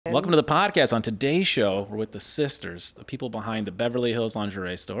Welcome to the podcast. On today's show, we're with the sisters, the people behind the Beverly Hills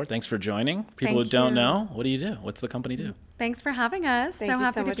Lingerie store. Thanks for joining. People who don't know, what do you do? What's the company do? Thanks for having us. Thank you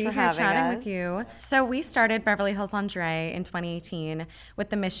happy so much to be for here having chatting us. with you. So we started Beverly Hills Lingerie in 2018 with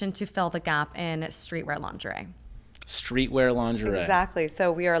the mission to fill the gap in streetwear lingerie. Streetwear lingerie. Exactly.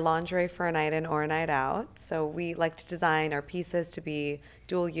 So we are lingerie for a night in or a night out. So we like to design our pieces to be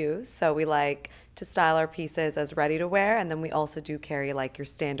dual use. So we like to style our pieces as ready to wear, and then we also do carry like your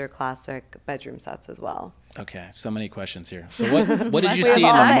standard classic bedroom sets as well. Okay, so many questions here. So what did you We see in the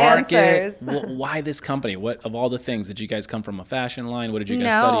have all the market? answers. Why this company? What of all the things, did you guys come from a fashion line? What did you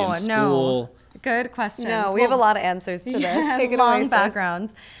guys study in school? Good question. No, we have a lot of answers to this. Take it long away, sis.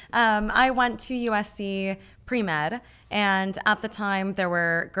 backgrounds. I went to USC pre-med, and at the time there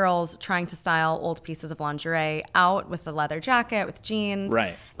were girls trying to style old pieces of lingerie out with a leather jacket, with jeans.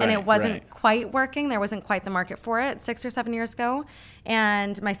 Right. And it wasn't quite working. There wasn't quite the market for it 6 or 7 years ago.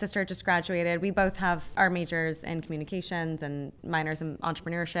 And my sister just graduated. We both have our majors in communications and minors in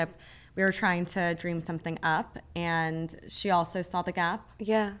entrepreneurship. We were trying to dream something up, and she also saw the gap.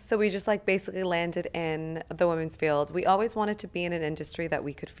 Yeah, so we just like basically landed in the women's field. We always wanted to be in an industry that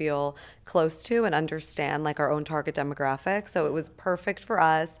we could feel close to and understand like our own target demographic. So it was perfect for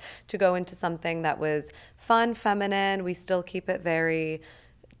us to go into something that was fun, feminine. We still keep it very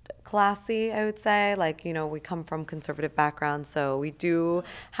classy, I would say. Like, you know, we come from conservative backgrounds, so we do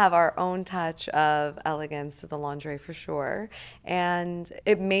have our own touch of elegance to the lingerie for sure. And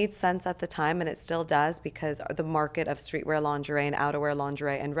it made sense at the time, and it still does, because the market of streetwear lingerie and outerwear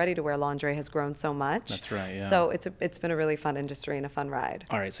lingerie and ready-to-wear lingerie has grown so much. That's right, yeah. So it's been a really fun industry and a fun ride.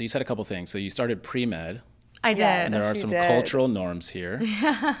 All right, so you said a couple things. So you started pre-med. I did. Yes. And there are She some did. cultural norms here,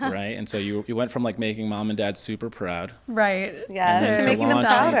 right? And so you went from like making mom and dad super proud. Right. Yes, to to making them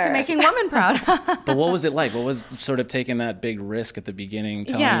launching- prouder. To making women proud. But what was it like? What was sort of taking that big risk at the beginning,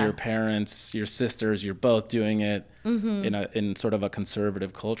 telling Yeah. your parents, your sisters, you're both doing it in sort of a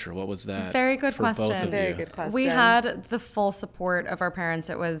conservative culture? What was that? Very good for both question. of Very you? good question. We had the full support of our parents.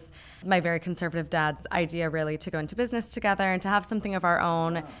 It was my very conservative dad's idea, really, to go into business together and to have something of our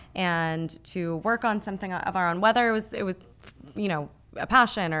own and to work on something of our own, whether it was, you know, a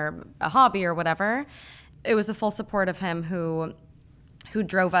passion or a hobby or whatever. It was the full support of him who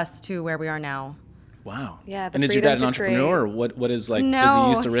drove us to where we are now. Wow. Yeah, the and is your freedom dad an to create. entrepreneur, or what is like? No, is he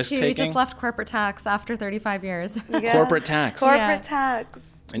used to risk he taking? just left corporate tax after 35 years. Yeah. Corporate tax. Corporate Yeah.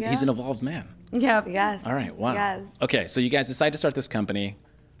 tax. And Yeah. he's an evolved man. Yep. Yes. All right. Wow. Yes. Okay. So you guys decide to start this company.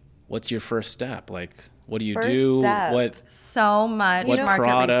 What's your first step? Like, what do you First do? step. What? So much What market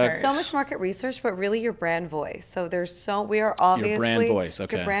products? research. So much market research, but really your brand voice. So we are obviously brand voice,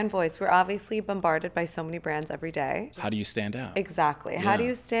 okay. Your brand voice. We're obviously bombarded by so many brands every day. How do you stand out? Exactly. How do Yeah.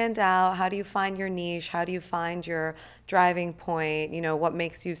 you stand out? How do you find your niche? How do you find your driving point? You know, what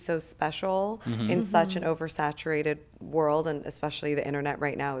makes you so special in such an oversaturated world, and especially the internet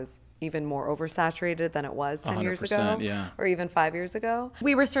right now is even more oversaturated than it was 10 years ago 100%, yeah. or even 5 years ago.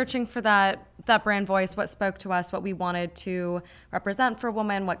 We were searching for that brand voice, what spoke to us, what we wanted to represent for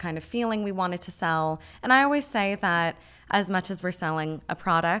women, what kind of feeling we wanted to sell. And I always say that as much as we're selling a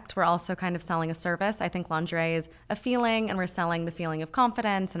product, we're also kind of selling a service. I think lingerie is a feeling, and we're selling the feeling of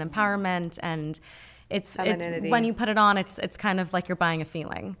confidence and empowerment, and Femininity. when you put it on, it's kind of like you're buying a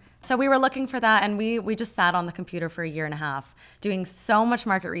feeling. So we were looking for that, and we just sat on the computer for 1.5 years doing so much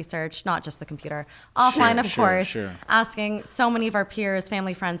market research, not just the computer, offline, of course, sure. asking so many of our peers,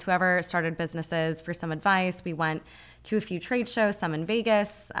 family, friends, whoever started businesses for some advice. We went to a few trade shows, some in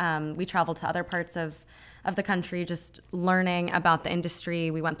Vegas. We traveled to other parts of the country, just learning about the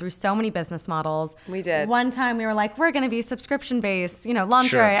industry. We went through so many business models. We did. One time we were like, we're going to be subscription-based, you know, lingerie.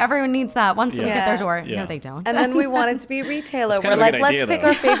 Sure. Everyone needs that once we get their Yeah. door. Yeah. No, they don't. And then we wanted to be a retailer. It's We're kind of a like, good let's idea, pick though.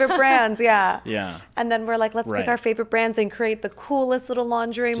 our favorite brands. Yeah. Yeah. And then we're like, let's Right. pick our favorite brands and create the coolest little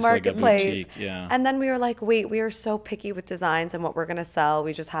lingerie Just like a marketplace. boutique, yeah. And then we were like, wait, we are so picky with designs and what we're going to sell.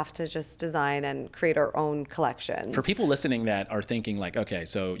 We just have to just design and create our own collections. For people listening that are thinking like, okay,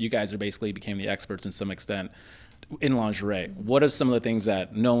 so you guys are basically became the experts in some extent in lingerie. What are some of the things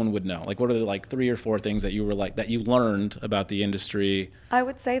that no one would know? Like, what are the like 3 or 4 things that you were like that you learned about the industry I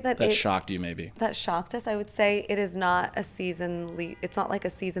would say that that shocked you maybe? that shocked us. I would say it is not a it's not like a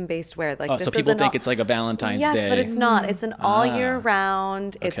season-based wear. Like Oh, this so is people an think all- it's like a Valentine's yes, Day. but it's not. It's an all year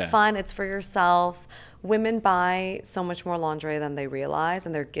round. It's Okay. fun. It's for yourself. Women buy so much more lingerie than they realize,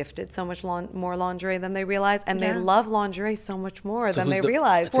 and they're gifted so much more lingerie than they realize, and they Yeah. love lingerie so much more So than who's they the-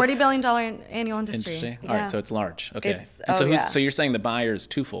 realize. $40 billion annual industry. Interesting. All Yeah. right, so it's large. Okay. It's- and so oh, who's yeah. so you're saying the buyer is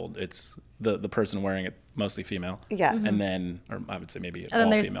twofold. It's the person wearing it, mostly female. Yes. And then, or I would say maybe And then all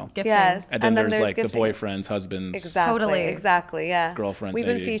there's female. gifting. Yes. And then there's there's like gifting. the boyfriends, husbands. Exactly. Totally. Exactly. Yeah. Girlfriends, We've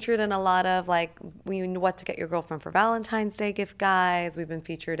been maybe. featured in a lot of like what to get your girlfriend for Valentine's Day gift guides. We've been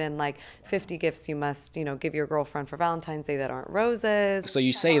featured in like 50 gifts you must, give your girlfriend for Valentine's Day that aren't roses. So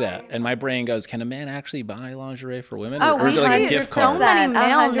you say that, and my brain goes, can a man actually buy lingerie for women? Oh, or is it like a we see gift so card? many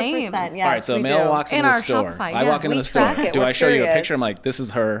male 100%, names. yes, All right, so a we male do. walks In into the our store. Shopify, I yeah. walk into We the store. track it. Do We're I show you a curious. picture? I'm like, this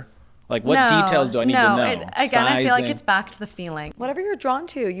is her. Like, what details do I need to know? Again, I feel like it's back to the feeling. Whatever you're drawn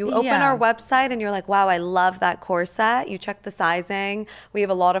to. You open Yeah. our website and you're like, wow, I love that corset. You check the sizing. We have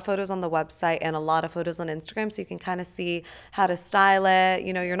a lot of photos on the website and a lot of photos on Instagram, so you can kind of see how to style it.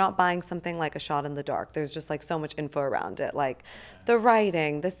 You're not buying something like a shot in the dark. There's just like so much info around it, like the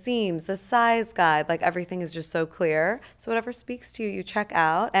writing, the seams, the size guide, like everything is just so clear. So whatever speaks to you, you check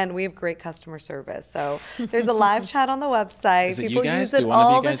out. And we have great customer service. So there's a live chat on the website. Is it you People guys? use Do it one of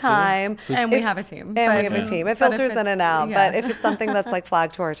you all the guys do it? time. And we have a team. And we but- have a team. It but if filters in it's- and out. yeah. But if it's something that's like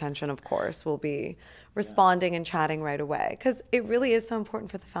flagged to our attention, of course, we'll be responding and chatting right away. Because it really is so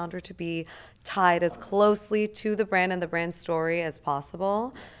important for the founder to be tied as closely to the brand and the brand story as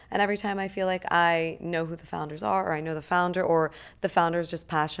possible. And every time I feel like I know who the founders are, or I know the founder, or the founder is just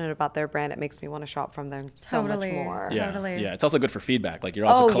passionate about their brand, it makes me want to shop from them so much Totally. more. Yeah, Totally. yeah. It's also good for feedback. Like you're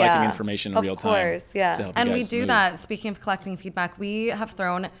also Oh, collecting yeah. information in Of real time. course, yeah. to help And you we guys do move. that. Speaking of collecting feedback, we have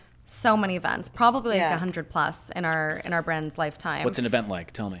thrown so many events, probably like Yeah. 100 plus in our brand's lifetime. What's an event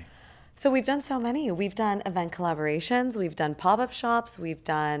like? Tell me. So we've done so many. We've done event collaborations. We've done pop-up shops. We've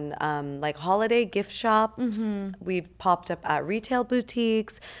done like holiday gift shops. Mm-hmm. We've popped up at retail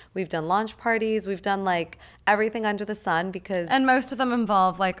boutiques. We've done launch parties. We've done like everything under the sun because And most of them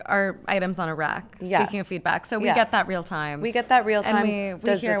involve like our items on a rack. Yes. Speaking of feedback, so we Yeah. get that real time. we get that real And time. we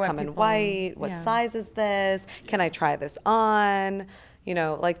Does hear this what come in people- white? What yeah. size is this? Can I try this on?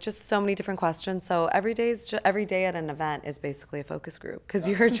 Like just so many different questions. So every day at an event is basically a focus group because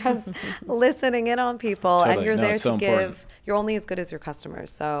you're just listening in on people and Totally. you're No, there it's to so give. important. You're only as good as your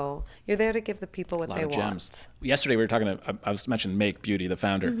customers. So you're there to give the people what A lot they of want. gems. Yesterday we were talking to, I was mentioning Make Beauty, the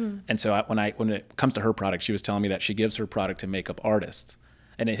founder. Mm-hmm. And so when it comes to her product, she was telling me that she gives her product to makeup artists.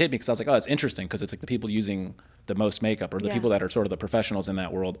 And it hit me because I was like, oh, it's interesting because it's like the people using the most makeup or the Yeah. people that are sort of the professionals in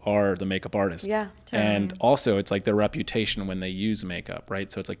that world are the makeup artists. Yeah. And Totally. also it's like their reputation when they use makeup,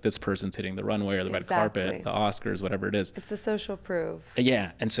 right? So it's like this person's hitting the runway or the red Exactly. carpet, the Oscars, whatever it is. It's the social proof.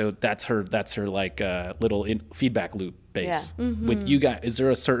 Yeah, and so that's her like little feedback loop base. Yeah. With you guys, is there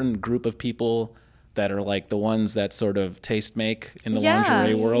a certain group of people that are like the ones that sort of taste make in the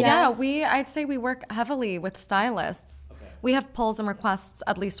lingerie world? Yeah, Yes. I'd say we work heavily with stylists. We have polls and requests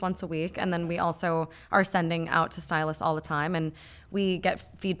at least once a week, and then we also are sending out to stylists all the time, and we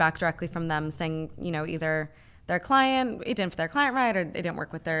get feedback directly from them saying, either their client, it didn't fit their client right, or it didn't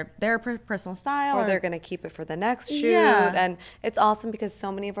work with their personal style, Or they're going to keep it for the next shoot. Yeah. And it's awesome because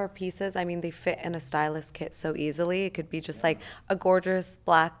so many of our pieces, they fit in a stylist kit so easily. It could be just like a gorgeous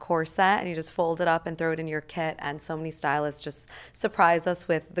black corset and you just fold it up and throw it in your kit. And so many stylists just surprise us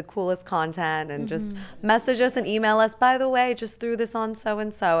with the coolest content and just message us and email us, by the way, just threw this on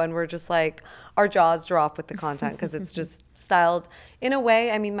so-and-so. And we're just like, our jaws drop with the content because it's just styled in a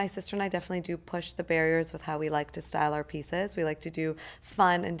way. My sister and I definitely do push the barriers with how we like to style our pieces. We like to do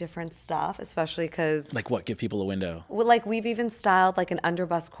fun and different stuff, especially because Like what? Give people a window. we've even styled like an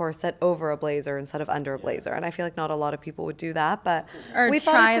underbust corset over a blazer instead of under a blazer. And I feel like not a lot of people would do that, but or we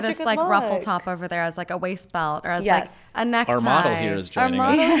thought try it's such a this good like ruffle look. top over there as like a waist belt or as Yes. like a necktie. Our model here is Our joining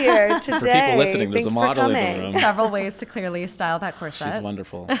us. model here today. For people listening, there's Thank a you for model in the coming. room. Several ways to clearly style that corset. She's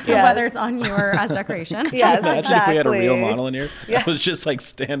wonderful. Yes. Whether it's on you or as decoration. Yes, Imagine if we had a real exactly. model in here that was just like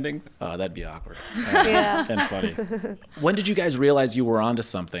standing. Oh, that'd be awkward. Yeah. And funny. When did you guys realize you were onto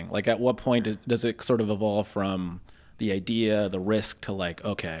something? Like at what point does it sort of evolve from the idea, the risk to like,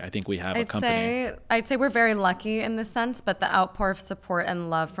 okay, I think we have a company? I'd say we're very lucky in this sense, but the outpour of support and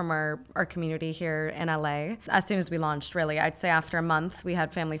love from our community here in LA, as soon as we launched, really, I'd say after a month, we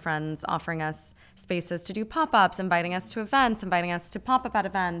had family friends offering us spaces to do pop-ups, inviting us to events, inviting us to pop up at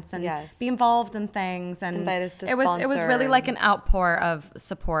events and Yes. be involved in things. And Invite us to it was sponsor really like and- an outpour of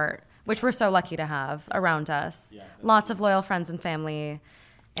support, which we're so lucky to have around us. Lots of loyal friends and family.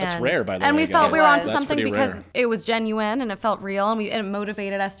 That's rare, by the and way, we felt guys. we were onto That's something pretty because rare. it was genuine and it felt real, and it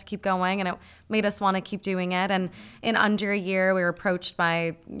motivated us to keep going, and it made us want to keep doing it. And in under a year, we were approached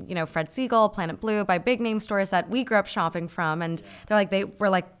by Fred Siegel, Planet Blue, by big name stores that we grew up shopping from, and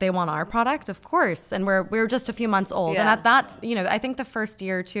they want our product, of course. And we were just a few months old, and Yeah. at that, I think the first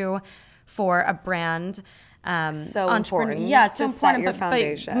year or two for a brand. So important Yeah, it's so to set important. your but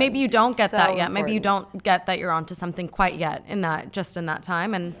foundation. maybe you don't get So that yet. Maybe you important. don't get that you're onto something quite yet in that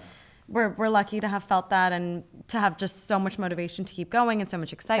time. And we're lucky to have felt that and to have just so much motivation to keep going and so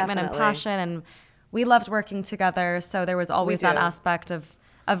much excitement Definitely. and passion. And we loved working together. So there was always that aspect of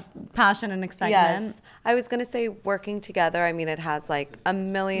passion and excitement. Yes. I was going to say working together, I mean, it has like a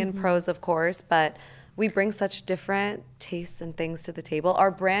million pros, of course, but we bring such different tastes and things to the table. Our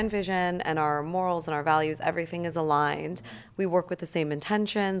brand vision and our morals and our values, everything is aligned. We work with the same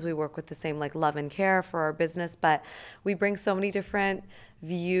intentions. We work with the same like love and care for our business, but we bring so many different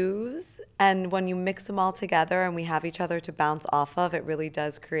views, and when you mix them all together and we have each other to bounce off of, it really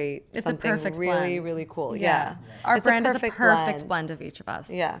does create something perfect really, blend. really cool. Yeah. Our It's brand is a perfect blend of each of us.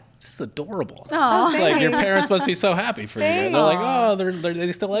 Yeah. This is adorable. Aw. It's like your parents must be so happy for you guys. They're like, oh,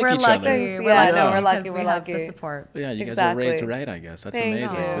 they still like We're each lucky. other. Thanks. We're Yeah, lucky. no, we're lucky, because we're we have lucky. the support. Yeah, you guys Exactly. were raised right, I guess. That's Thank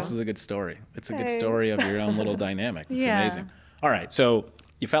amazing. you. This is a good story. It's a good Thanks. story of your own little dynamic. It's Yeah. amazing. All right, so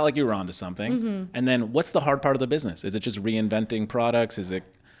you felt like you were onto something, and then what's the hard part of the business? Is it just reinventing products? Is it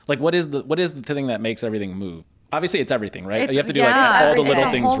like what is the thing that makes everything move? Obviously, it's everything, right? You have to do like all the little it's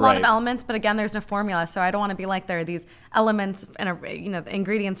a things whole lot right. of elements, but again, there's no formula. So I don't want to be like there are these elements and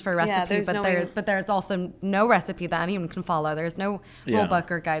ingredients for a recipe, but there's also no recipe that anyone can follow. There's no rule book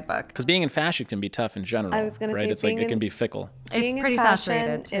or guidebook. Because being in fashion can be tough in general. I was gonna right? say It's like being it can in- be fickle. It's pretty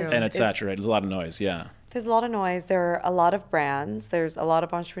saturated too. And it's saturated. There's a lot of noise. Yeah. There's a lot of noise. There are a lot of brands. There's a lot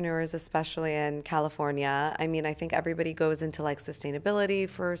of entrepreneurs, especially in California. I mean, I think everybody goes into like sustainability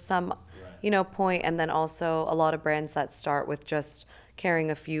for some, point, and then also a lot of brands that start with just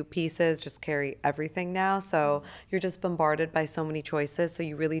carrying a few pieces, just carry everything now. So you're just bombarded by so many choices. So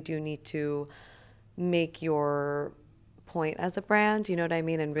you really do need to make your point as a brand, you know what I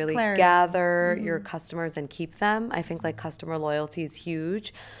mean, and really gather your customers and keep them. I think like customer loyalty is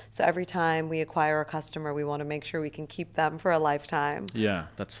huge. So every time we acquire a customer, we want to make sure we can keep them for a lifetime. Yeah,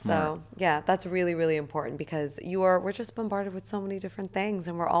 that's smart. So yeah, that's really, really important because we're just bombarded with so many different things,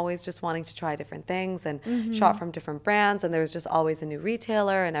 and we're always just wanting to try different things and shop from different brands, and there's just always a new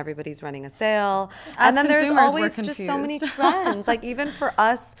retailer and everybody's running a sale. And then there's consumers, we're always just so many confused. trends. Like even for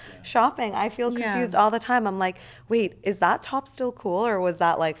us shopping, I feel confused all the time. I'm like, wait, is that top still cool, or was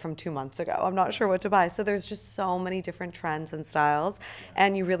that like from 2 months ago? I'm not sure what to buy. So there's just so many different trends and styles,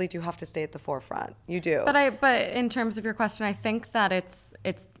 and you really do have to stay at the forefront. You do. But in terms of your question, I think that it's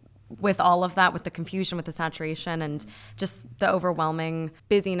with all of that, with the confusion, with the saturation, and just the overwhelming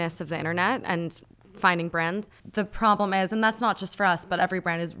busyness of the internet and finding brands. The problem is, and that's not just for us, but every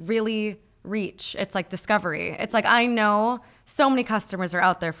brand, is really reach. It's like discovery. It's like, I know so many customers are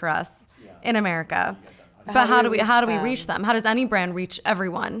out there for us in America. But how do we reach them? How does any brand reach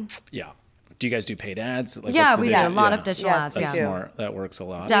everyone? Yeah. Do you guys do paid ads? Like, Yeah, what's the we do deal? a lot of digital ads. That's Yeah. smart. That works a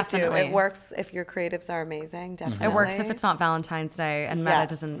lot. Definitely. It works if your creatives are amazing. Definitely. It works if it's not Valentine's Day and Meta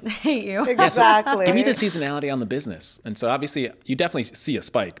doesn't hate you. Exactly. Give me the seasonality on the business. And so obviously you definitely see a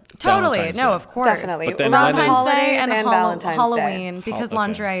spike. Totally. Valentine's No, Day. of course. Definitely. But then Valentine's when Day is- and, and Valentine's Halloween, Day. because Okay.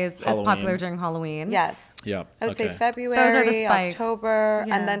 lingerie is popular Halloween. during Halloween. Yes. Yeah. I would say okay. February, Those are the spikes. October,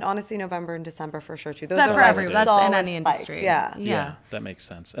 Yeah. and then honestly November and December for sure too. Those That's are for like everyone. That's in solid any spikes. industry. Yeah. Yeah. That makes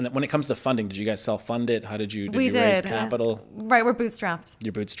sense. And then when it comes to funding, did you guys self-fund it? How did you We you raise did. capital? Right, we're bootstrapped.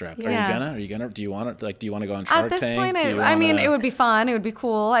 You're bootstrapped. Yeah. Are you gonna do you want to go on Shark At this Tank? point, Do you I mean, wanna- it would be fun. It would be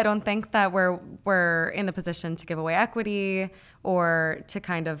cool. I don't think that we're in the position to give away equity or to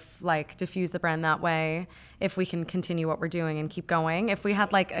kind of like diffuse the brand that way. If we can continue what we're doing and keep going, if we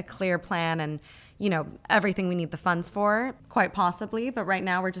had like a clear plan and everything we need the funds for, quite possibly. But right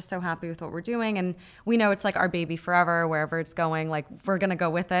now we're just so happy with what we're doing, and we know it's like our baby forever. Wherever it's going, like we're gonna go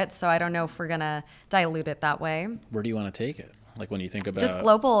with it. So I don't know if we're gonna dilute it that way. Where do you want to take it? Like when you think about Just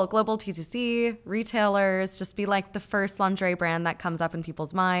global TCC, retailers, just be like the first lingerie brand that comes up in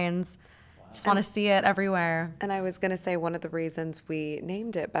people's minds. Just want to see it everywhere. And I was going to say one of the reasons we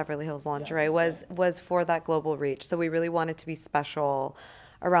named it Beverly Hills Lingerie was for that global reach. So we really wanted to be special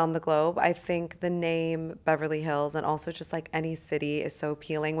around the globe. I think the name Beverly Hills and also just like any city is so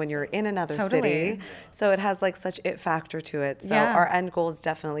appealing when you're in another city. So it has like such it factor to it. So our end goal is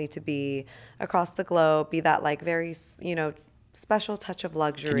definitely to be across the globe, be that like very, special touch of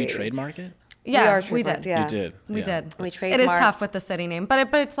luxury. Can you trademark it? Yeah, we did. did. Yeah. You did. We Yeah. did. We It is tough trademarked- with the city name, but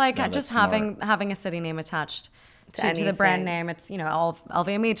it's like No, just that's having a city name attached to the anything. brand name. It's all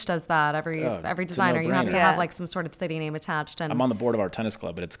LVMH does that. Every it's a designer, you have to no-brainer. have Yeah. like some sort of city name attached. And I'm on the board of our tennis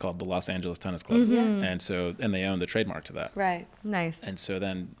club, but it's called the Los Angeles Tennis Club, and they own the trademark to that. Right. nice. And so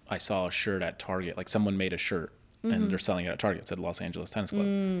then I saw a shirt at Target, like someone made a shirt and they're selling it at Target. It said Los Angeles Tennis Club,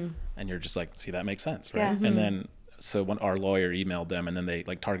 and you're just like, see, that makes sense, right? Yeah. And then so when our lawyer emailed them, and then they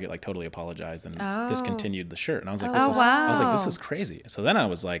like Target like totally apologized and discontinued the shirt, and I was like, this is wow. I was like, this is crazy. So then I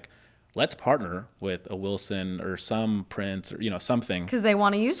was like, let's partner with a Wilson or some Prince or, something. Because they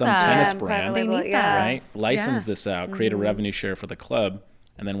want to use some that. tennis Yeah, brand, private label, They need yeah. that. right? License Yeah. this out, create a revenue share for the club.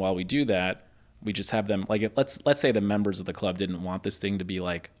 And then while we do that, we just have them, like, let's say the members of the club didn't want this thing to be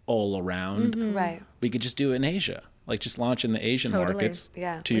like all around. Right. We could just do it in Asia. Like, just launch in the Asian Totally. markets,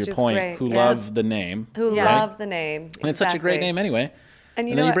 Yeah, to which your is point, great. who Yeah. love the name. Who Yeah. love the name. And it's such a great name anyway. And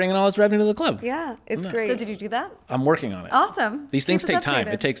you And know then you what? bring in all this revenue to the club. Yeah, it's Yeah. great. So did you do that? I'm working on it. Awesome. These things Keep take us time.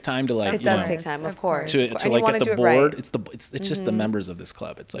 updated. It takes time to, like, It you does know, take time, of Of course. course. to And you like wanna get do the it right. board. It's just the members of this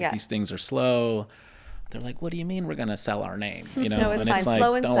club. It's like Yes. these things are slow. They're like, what do you mean we're gonna sell our name? No, it's and fine. it's like,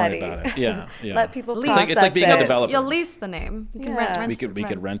 Slow and don't steady. worry about it. Yeah, yeah. Let people It's like process being a it. developer. You'll lease the name. You can Yeah. rent we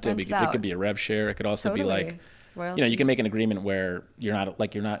could rent it. It could be a rev share. It could also be Totally. like, Royalty. you can make an agreement where you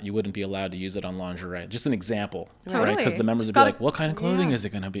wouldn't be allowed to use it on lingerie. Just an example, right? Totally. Because the members Just would be gotta- like, what kind of clothing is it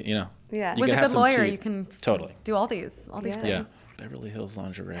gonna be? Yeah. You With could a have good some lawyer, tea. you can Totally. do all these Yeah. Yeah, things. Beverly Hills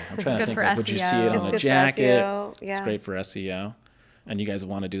Lingerie. I'm trying to good think for of, would you see SEO. it It's on a good for jacket? SEO, It's yeah. great for SEO. And you guys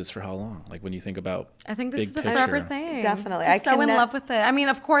want to do this for how long? Like, when you think about I think this big is a picture. forever thing. Definitely. Just I so in cannot- love with it. I mean,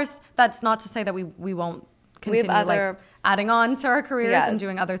 of course, that's not to say that we won't continue other- like adding on to our careers and Yes.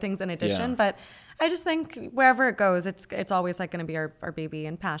 doing other things in addition. Yeah. But I just think wherever it goes, it's always like going to be our baby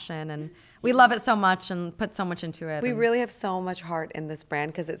and passion, and we love it so much and put so much into it. We and- really have so much heart in this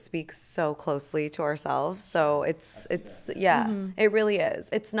brand because it speaks so closely to ourselves. So it's it really is.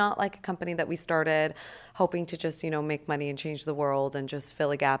 It's not like a company that we started hoping to just, make money and change the world and just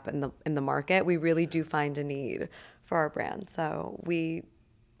fill a gap in the market. We really do find a need for our brand. So we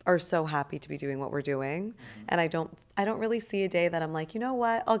are so happy to be doing what we're doing. And I don't really see a day that I'm like, you know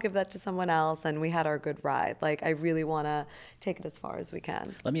what, I'll give that to someone else and we had our good ride. Like, I really want to take it as far as we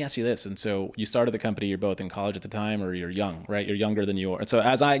can. Let me ask you this. And so you started the company, you're both in college at the time, or you're young, right? You're younger than you are. And so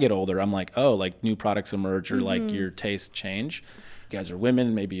as I get older, I'm like, oh, like new products emerge, or like your tastes change. You guys are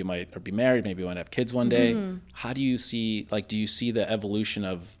women, maybe you might or be married, maybe you want to have kids one day. How do you see, do you see the evolution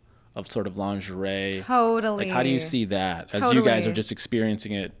of sort of lingerie? Totally. Like, how do you see that as you Totally. guys are just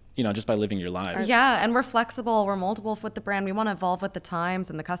experiencing it, just by living your lives? Yeah, and we're flexible. We're moldable with the brand. We want to evolve with the times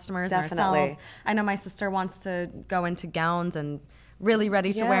and the customers and Definitely. ourselves. I know my sister wants to go into gowns and really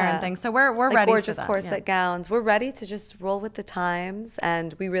ready to wear Yeah. and things. So we're Like ready gorgeous for that. corset gowns. We're ready to just roll with the times,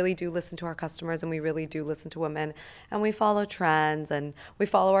 and we really do listen to our customers, and we really do listen to women, and we follow trends, and we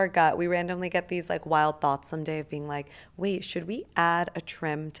follow our gut. We randomly get these like wild thoughts someday of being like, wait, should we add a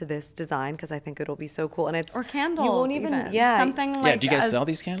trim to this design? Because I think it'll be so cool. And it's Or candles. You won't even something like do you guys as- sell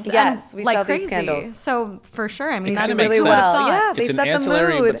these candles? Yes, we like sell crazy. these candles. So for sure, I mean, It that's kinda really makes well. sense. Yeah, they It's an set the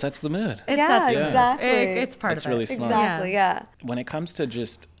ancillary, mood. but sets the mood. It Yes, sets the mood. exactly. It's part It's of really it. smart. Exactly. Yeah. When it comes to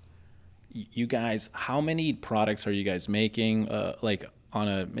just you guys, how many products are you guys making, like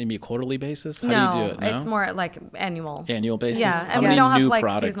on maybe a quarterly basis? How No, do you do it? No? it's more like annual. Annual basis? Yeah, How and we many don't have new like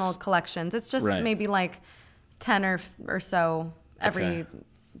products? seasonal collections. It's just Right. maybe like 10 or so every Okay.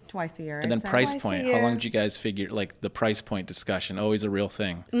 twice a year. And then I'd say. price Twice a point. How year. long did you guys figure, like the price point discussion, always a real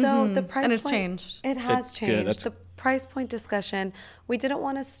thing? So the price And it's point, changed. It has It's good. changed. That's- The price point discussion, we didn't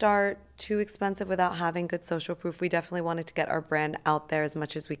want to start too expensive without having good social proof. We definitely wanted to get our brand out there as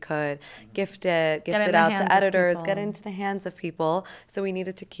much as we could, gift in it the out hands to of editors, people. get it into the hands of people. So we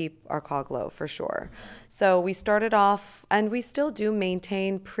needed to keep our cog low for sure. So we started off, and we still do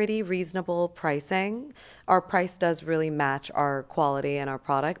maintain pretty reasonable pricing. Our price does really match our quality and our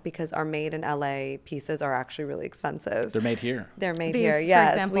product because our made in LA pieces are actually really expensive. They're made here. They're made These, here, for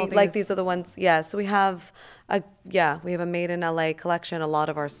yes. example, These are the ones, yeah. So we have we have a made in LA collection, a lot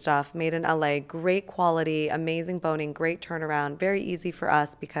of our stuff made in LA, great quality, amazing boning, great turnaround, very easy for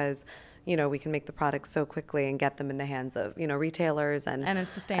us because we can make the products so quickly and get them in the hands of retailers and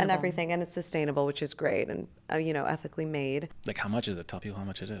it's sustainable. and everything, and it's sustainable, which is great, and ethically made. Like, how much is it? Tell people how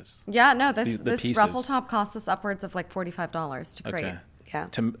much it is. Yeah, no, The this pieces. ruffle top costs us upwards of like $45 to create. Okay. Yeah.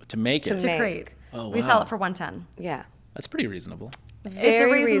 To make it. To Make. create. Oh, We sell wow. it for $110. Yeah. That's pretty reasonable. It's a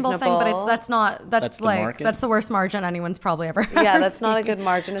Very reasonable thing, but reasonable. that's the like market? that's the worst margin anyone's probably ever. Yeah, ever that's not a seen. good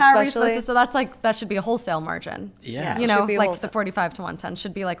margin, How are you supposed especially- to? So that's like that should be a wholesale margin. Yeah. you It know, should be a like wholesale. the 45 to 110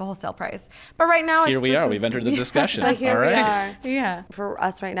 should be like a wholesale price. But right now, Here we are. We've entered the discussion. But here All we right. are. Yeah. For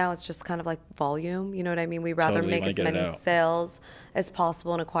us right now, it's just kind of like volume. You know what I mean? We rather Totally make wanna as get it many out. sales as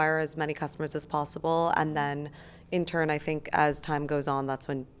possible and acquire as many customers as possible. And then in turn, I think as time goes on, that's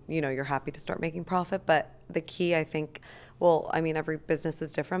when, you're happy to start making profit. But the key, I think, every business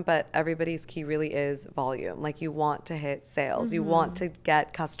is different, but everybody's key really is volume. Like, you want to hit sales. You want to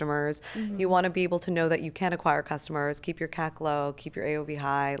get customers. You want to be able to know that you can acquire customers, keep your CAC low, keep your AOV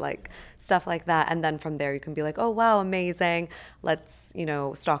high, like stuff like that. And then from there, you can be like, oh, wow, amazing. Let's,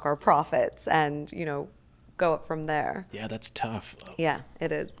 stock our profits and, go up from there. Yeah, that's tough. Yeah,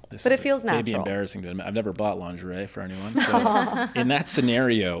 it is. This But is it feels maybe natural. embarrassing to admit. I've never bought lingerie for anyone. So in that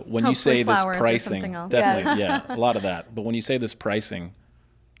scenario, when you say Hopefully this flowers or pricing, something else. definitely, yeah, a lot of that. But when you say this pricing,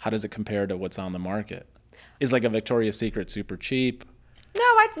 how does it compare to what's on the market? Is like a Victoria's Secret super cheap? No,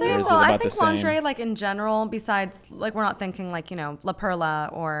 I'd say, Or is it well, I about the think same? lingerie, like in general, besides, like we're not thinking like, La Perla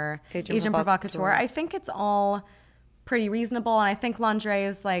or Agent Provocateur. I think it's all pretty reasonable. And I think lingerie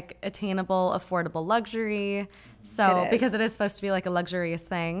is like attainable, affordable luxury. So, because it is supposed to be like a luxurious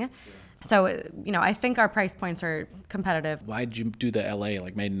thing. So, I think our price points are competitive. Why did you do the LA,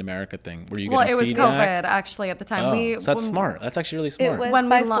 like Made in America thing? Were you Well, getting it was feedback? COVID actually at the time. Oh, so that's smart. That's actually really smart. It was When we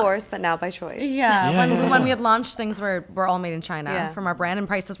by lo- force, but now by choice. When we had launched, things were all made in China Yeah. from our brand, and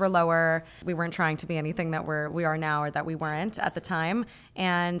prices were lower. We weren't trying to be anything that we are now or that we weren't at the time.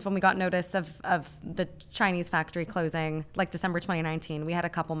 And when we got notice of the Chinese factory closing, like December 2019, we had a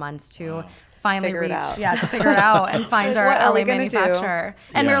couple months to finally Figure it out. to figure it out and find our What are we LA gonna do? manufacturer.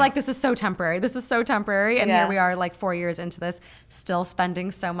 And we Yeah. were like, this is so temporary. This is so temporary. And Yeah. here we are, like 4 years into this, still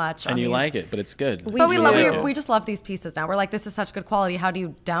spending so much. and on you these. like it, but it's good. But We do. we just love these pieces now. We're like, this is such good quality. How do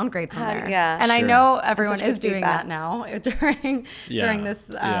you downgrade from there? Yeah. And I Sure. know everyone such is good doing feedback. that now during Yeah.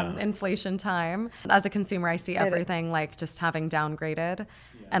 this Yeah. inflation time. As a consumer, I see everything like just having downgraded,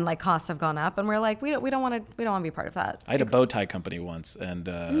 and like costs have gone up, and we're like, we don't want to be part of that. I had a bow tie company once, and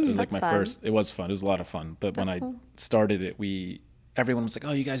it was like that's my fun. first. It was fun. It was a lot of fun. But when I started it, everyone was like,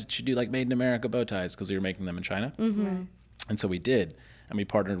 "Oh, you guys should do like Made in America bow ties," because we were making them in China. Mm-hmm. And so we did, and we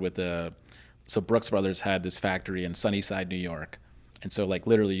partnered with So Brooks Brothers had this factory in Sunnyside, New York, and so like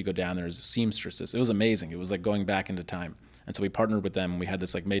literally you go down there's seamstresses. It was amazing. It was like going back into time. And so we partnered with them, and we had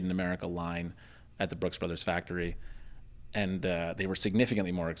this like Made in America line at the Brooks Brothers factory. And they were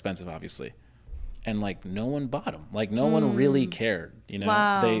significantly more expensive, obviously. And like no one bought them. Like no one really cared.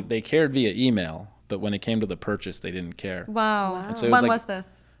 Wow. They cared via email, but when it came to the purchase, they didn't care. Wow. And so it When like- was this?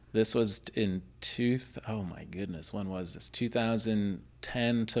 This was in oh my goodness, when was this?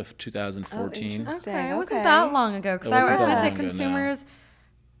 2010 to 2014. interesting. Okay, it wasn't Okay. that long ago. Because It I wasn't was going to that say long ago, no. consumers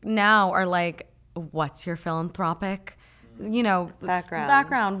now are like, what's your philanthropic,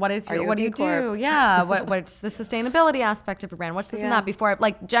 background? What is Are your you what a do you B Corp? do? Yeah, what's the sustainability aspect of your brand? What's this and Yeah. that? Before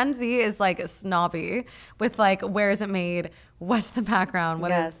like Gen Z is like snobby with like, where is it made? What's the background?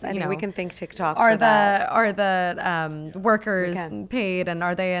 What is Yes, I think we can thank TikTok are for that. are the workers can. paid, and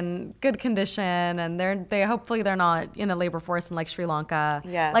are they in good condition, and they hopefully they're not in the labor force in like Sri Lanka.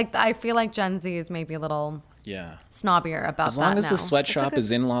 Yeah. Like I feel like Gen Z is maybe a little Yeah. snobbier about As long that as the now. sweatshop is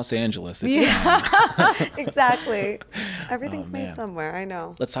in Los Angeles, it's fine. Exactly. Everything's Oh, made man. somewhere. I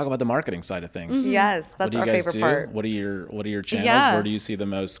know. Let's talk about the marketing side of things. Yes, What that's do you our guys favorite do? part. What are your channels? Where do you see the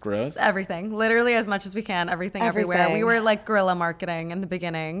most growth? Everything, literally as much as we can, everything everywhere. We Everything. were like guerrilla marketing in the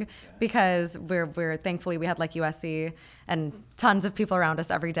beginning because we're thankfully we had like USC and tons of people around us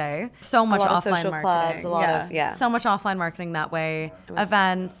every day. So much lot of offline social marketing. clubs, a lot of- yeah. So much offline marketing that way. was-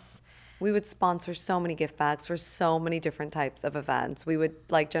 Events. We would sponsor so many gift bags for so many different types of events. We would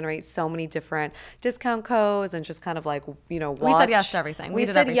like generate so many different discount codes and just kind of like, We said watch. yes to everything. We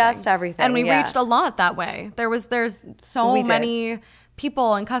did said yes to everything. And we yeah. reached a lot that way. There's so We did. many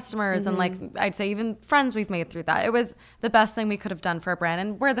people and customers and like I'd say even friends we've made through that. It was the best thing we could have done for a brand,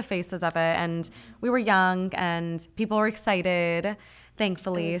 and we're the faces of it, and we were young and people were excited,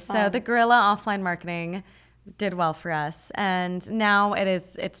 thankfully. was So fun. the guerrilla offline marketing did well for us. And now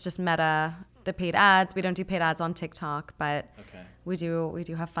it's just Meta, the paid ads. We don't do paid ads on TikTok, but Okay. we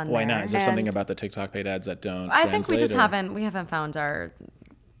do have fun Why there. not? Is there something And- about the TikTok paid ads that don't I think we just translate, or- haven't found our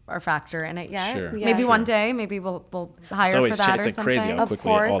factor in it yet. Sure. Maybe Yes. one day, maybe we'll hire It's for always that it's or like something. crazy how Of quickly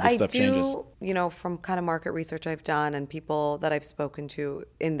course, all this I stuff do, changes. from kind of market research I've done and people that I've spoken to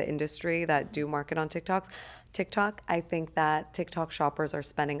in the industry that do market on TikTok, I think that TikTok shoppers are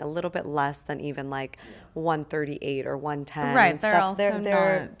spending a little bit less than even like 138 or 110. Right, and they're stuff. also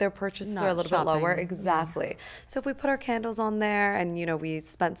Their purchases are a not little bit lower. shopping. Exactly. So if we put our candles on there and we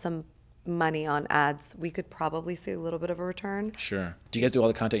spent some money on ads, we could probably see a little bit of a return. Sure. Do you guys do all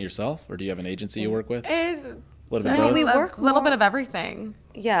the content yourself, or do you have an agency you work with? A It's little bit No, both? we work a little more- bit of everything.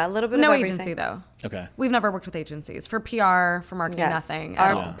 Yeah, a little bit No of everything. agency though. Okay. We've never worked with agencies for PR, for marketing, Yes. nothing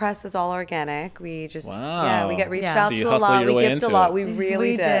Our at all. press is all organic. We just Wow. we get reached Yeah. out So you to a hustle lot. your We way gift a into lot. it. We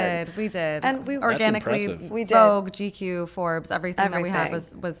really did. We did. And we- That's organically impressive. We did. Vogue, GQ, Forbes, everything that we had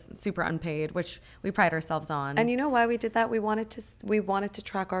Everything. was super unpaid, which we pride ourselves on. And you know why we did that? We wanted to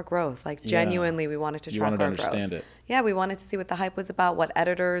track our growth. Like genuinely, we wanted to You track wanted to our understand growth. it. Yeah, we wanted to see what the hype was about, what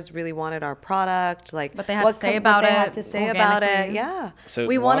editors really wanted our product, like What they had to say about what they it had to say about it. organically. Yeah. So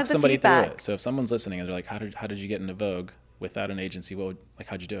we walk wanted the somebody feedback. through it. So if someone's listening and they're like, how did you get into Vogue? without an agency,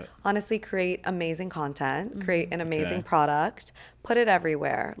 how'd you do it? Honestly, create amazing content, create an amazing Okay. product, put it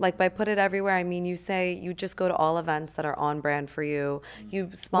everywhere. Like by put it everywhere, I mean, you say you just go to all events that are on brand for you. You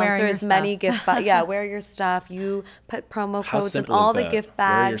sponsor your as many stuff. gift yeah, wear your stuff. You put promo How codes in simple all is the that? gift Wear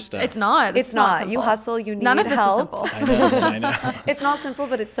your bags. stuff. It's not. It's not. You simple. hustle, you need None of this help. is simple. I know. It's not simple,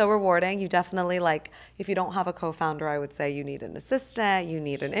 but it's so rewarding. You definitely if you don't have a co-founder, I would say you need an assistant, you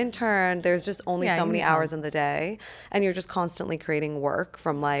need an intern. There's just only Yeah, so you many need hours help. in the day, and you're just constantly creating work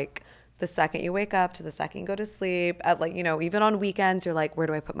from the second you wake up to the second you go to sleep. At even on weekends, you're like, where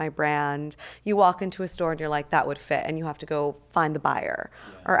do I put my brand? You walk into a store and you're like, that would fit, and you have to go find the buyer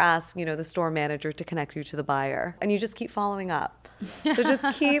or ask, the store manager to connect you to the buyer, and you just keep following up. So just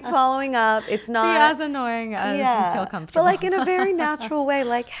keep following up. It's not Be as annoying as you feel comfortable. but in a very natural way,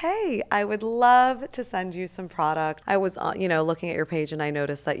 hey, I would love to send you some product. I was, looking at your page and I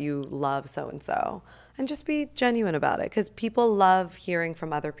noticed that you love so-and-so. And just be genuine about it, because people love hearing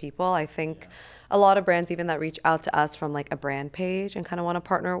from other people. I think a lot of brands even that reach out to us from a brand page and kind of want to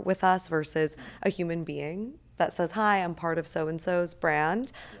partner with us versus a human being that says, hi, I'm part of so-and-so's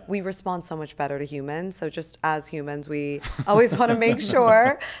brand. We respond so much better to humans. So just as humans, we always want to make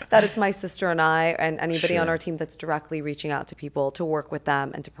sure that it's my sister and I and anybody on Sure. our team that's directly reaching out to people to work with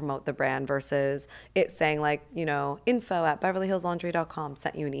them and to promote the brand versus it saying info@beverlyhillslingerie.com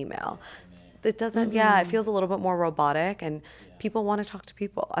sent you an email. It doesn't, it feels a little bit more robotic, and people want to talk to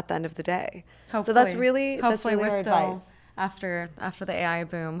people at the end of the day. So that's really hopefully our we're still advice. after the AI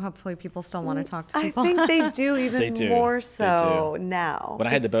boom. Hopefully people still want to talk to I people. think they do even They do. more They so do. now. When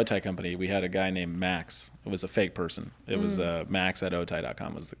I had the bow tie company, we had a guy named Max. It was a fake person. It was Max at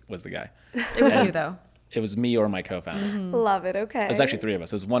otie.com was the guy. It was you though. It was me or my co-founder. Love it. Okay. It was actually three of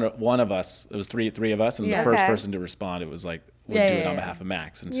us. It was one of us. It was three of us, and Yeah. the first Okay. person to respond, it was would Yeah, do yeah, it on yeah. behalf of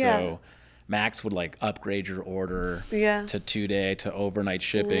Max. And Yeah. so Max would upgrade your order Yeah. to 2-day to overnight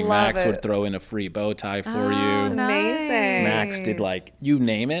shipping. Love Max would it. throw in a free bow tie for Oh, you. amazing. Max did you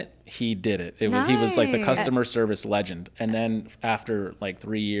name it, he did it. He was the Nice. customer service legend. And then after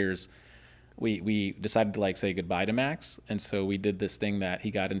 3 years, we decided to say goodbye to Max, and so we did this thing that he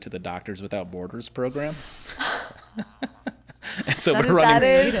got into the Doctors Without Borders program. And so That we're is running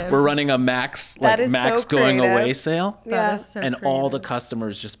creative. we're running a Max That is Max so going away creative. sale. Yeah. That is so And all the creative.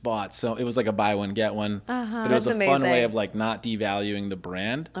 customers just bought. So it was like a buy one get one. But it was That's a fun way amazing. of not devaluing the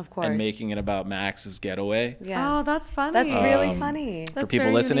brand, Of course. and making it about Max's getaway. Yeah. Oh, that's funny. That's really funny. For That's people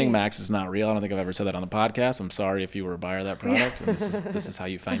very listening, unique. Max is not real. I don't think I've ever said that on the podcast. I'm sorry if you were a buyer of that product. And this is how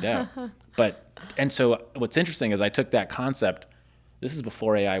you find out. And so what's interesting is I took that concept. This is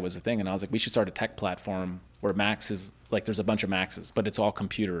before AI was a thing, and I was like, we should start a tech platform where Max is there's a bunch of Maxes, but it's all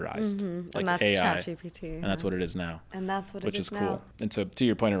computerized, and that's AI, ChatGPT. and that's what it is now. And that's what which it is is cool. now. And so to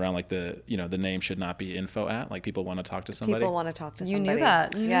your point around the name should not be info at people want to talk to somebody. People want to talk to You somebody. knew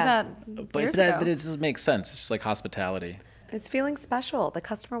that. You knew that but years that ago. but it just makes sense. It's just like hospitality. It's feeling special. The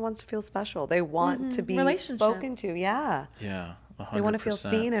customer wants to feel special. They want to be Relationship. spoken to. Yeah. Yeah, 100%. They want to feel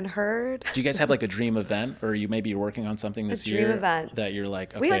seen and heard. Do you guys have a dream event, or you maybe you're working on something this dream year event. that you're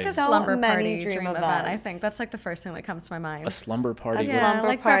okay, We have so slumber many party dream event. I events. think that's the first thing that comes to my mind. a slumber party? Yeah. with- slumber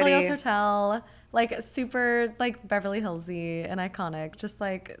like Beverly Hills party. Hotel, super Beverly Hillsy and iconic, just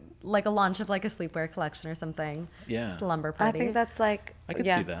like a launch of a sleepwear collection or something. Yeah. Slumber I party. think that's I could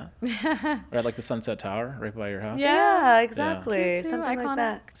yeah. see that. Or at the Sunset Tower right by your house. Yeah, exactly. Cute too, Something iconic. like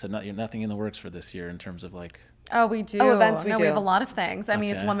that. So you're nothing in the works for this year in terms of Oh, we do. Oh, events we no, do. We have a lot of things. I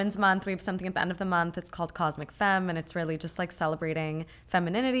mean, it's Okay. Women's Month. We have something at the end of the month. It's called Cosmic Femme, and it's really just celebrating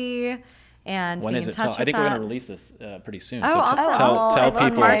femininity and when being is in it? touch I think with we're that. going to release this pretty soon. Oh, so awesome. tell It's on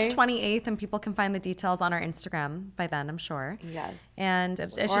people. March Okay. 28th, and people can find the details on our Instagram by then, I'm sure. Yes. And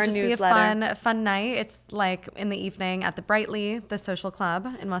it Or should a just be a newsletter. fun night. It's in the evening at the Brightly, the social club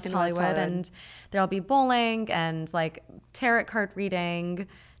in West In West Hollywood. Hollywood. And there'll be bowling and tarot card reading,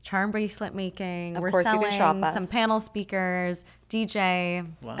 charm bracelet making. Of We're course, you selling can shop us. some panel speakers, DJ,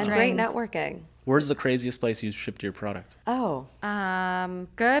 Wow. And great drinks. networking. Where's the craziest place you've shipped your product? Oh.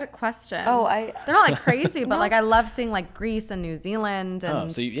 Good question. Oh, They're not crazy, but I love seeing Greece and New Zealand. And Oh,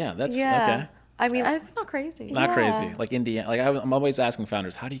 so that's Yeah. okay. I mean, it's not crazy. Not Yeah. crazy. Like Indiana. I'm always asking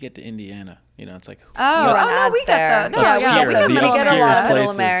founders, how do you get to Indiana? It's like, Oh, run no, ads we get there. that. No, Yeah, yeah, obscure, we the get we middle get a obscure lot America. of middle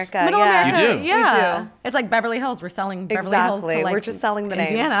places. America. Middle yeah. America, You do? yeah. We do. It's like Beverly Hills. We're selling Beverly Hills Exactly. to We're just selling the name.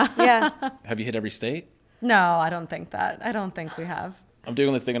 Indiana. Yeah. have you hit every state? No, I don't think that. I don't think we have. I'm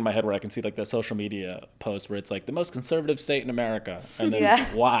doing this thing in my head where I can see the social media post where it's the most conservative state in America. And then Yeah.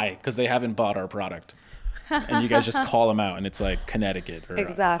 why? Because they haven't bought our product. and you guys just call them out, and it's like Connecticut or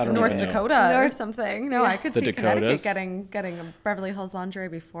Exactly. I don't North even know. Dakota or something. No, I could The see Dakotas. Connecticut getting a Beverly Hills Lingerie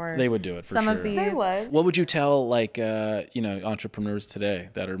before They would do it for some sure. of these. They would. What would you tell like entrepreneurs today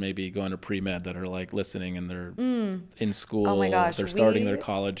that are maybe going to pre-med that are like listening and they're in school, Oh my gosh, they're starting we- their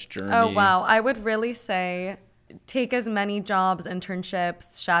college journey? Oh, wow. I would really say take as many jobs,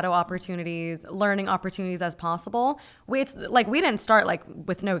 internships, shadow opportunities, learning opportunities as possible. We didn't start like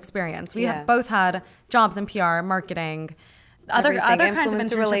with no experience. We Yeah. both had jobs in PR, marketing, other Everything, kinds of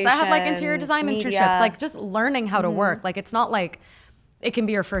influencer internships. I had like interior relations, design media. internships, like just learning how to work. Like it's not like it can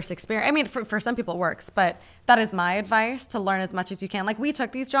be your first experience. I mean, for some people it works, but that is my advice, to learn as much as you can. Like we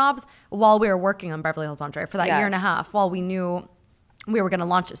took these jobs while we were working on Beverly Hills Lingerie for that year and a Yes. half, while we knew we were going to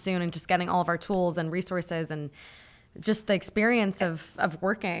launch it soon, and just getting all of our tools and resources and just the experience of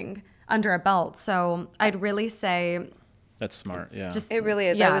working under a belt. So I'd really say That's smart. Yeah. just It really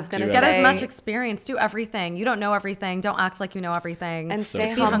is. yeah, I was going to Do say. get as much experience, do everything. You don't know everything. Don't act like you know everything. And stay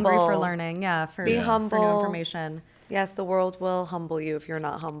just be hungry for humble. learning. Yeah, for Be for new humble. information. Yes, the world will humble you if you're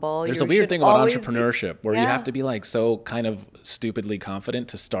not humble. There's You a weird should thing about always be- entrepreneurship where you Yeah. have to be like so kind of stupidly confident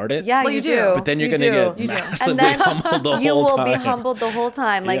to start it. Yeah, Well, you you do. do. But then you're You going to do. get do. massively And then humbled the you whole will time. be humbled the whole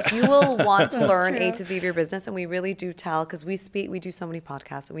time. Like Yeah. you will want to learn true. A to Z of your business, and we really do tell, because we do so many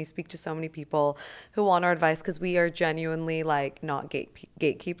podcasts and we speak to so many people who want our advice, because we are genuinely like not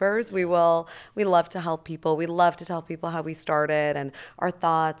gatekeepers. We love to help people. We love to tell people how we started and our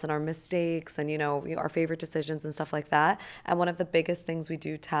thoughts and our mistakes and our favorite decisions and stuff like that. And one of the biggest things we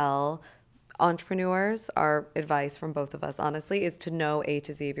do tell entrepreneurs, our advice from both of us, honestly, is to know A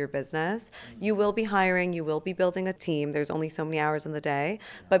to Z of your business. You will be hiring, you will be building a team. There's only so many hours in the day,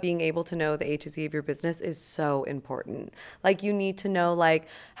 but being able to know the A to Z of your business is so important. Like you need to know like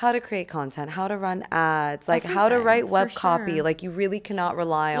how to create content, how to run ads, like how to Everything, write web for copy. sure. Like you really cannot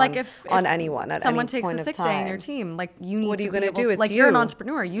rely Like on if anyone at someone any takes point a of sick time. day in your team, like you need What are to you be gonna able- do? It's like you're an you.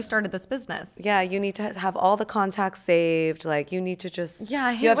 entrepreneur. You started this business. Yeah, you need to have all the contacts saved. Like you need to just Yeah,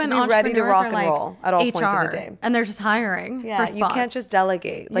 I hate you have to when be ready to entrepreneurs rock are and like roll at all HR, points of the day. and they're just hiring. Yeah, for you can't spots. just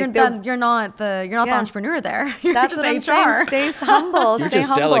delegate. Like You're not the Yeah. entrepreneur there. You're that's just what I'm HR. saying. Stay humble. You're stay just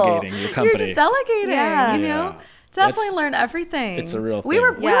humble. delegating your company. You're just delegating. Yeah. You know, Yeah. definitely That's- learn everything. it's a real We thing.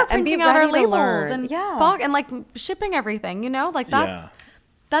 were Yeah, and be printing out our ready to labels learn. and Yeah. and like shipping everything. You know, like Yeah.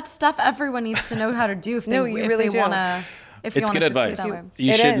 that's stuff everyone needs to know how to do if they No, you if really they do. wanna. If you It's wanna good succeed advice. that way.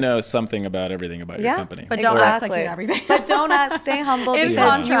 You It should is. know something about everything about your company. But don't act like you know everything. But don't stay humble, In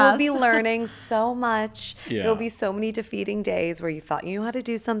because you will be contrast. learning so much. Yeah. There'll be so many defeating days where you thought you knew how to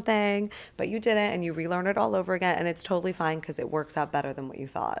do something, but you didn't, and you relearn it all over again, and it's totally fine because it works out better than what you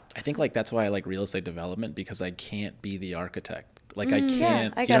thought. I think like that's why I like real estate development, because I can't be the architect. Like I can't,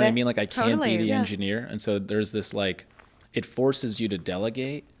 I you know get what I it. mean? Like I can't Totally, be the yeah. engineer. And so there's this like, it forces you to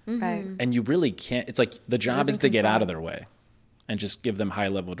delegate, Right. and you really can't. It's like the job Losing is to get control. out of their way and just give them high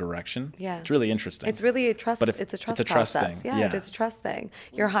level direction. Yeah. It's really interesting. It's really a trust. But if- It's a trust trust process. thing. Yeah, it is a trust thing.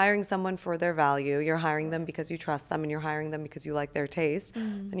 You're hiring someone for their value. You're hiring them because you trust them, and you're hiring them because you like their taste.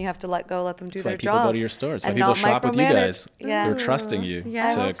 And you have to let go, let them do That's their why people job. go to your stores. Why and people not shop with you micromanage. guys. Yeah. They're trusting you Yeah.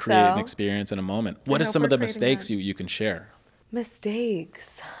 I to hope create an so. experience in a moment. What are hope some of we're the creating mistakes that. you can share?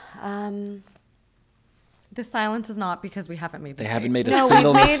 Mistakes. The silence is not because we haven't made They mistakes. haven't made a No,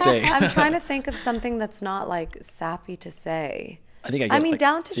 single we've mistake. I'm trying to think of something that's not like sappy to say. I think I I get, mean, like-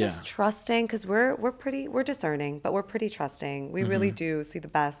 down to yeah. just trusting, because we're discerning, but we're pretty trusting. We really do see the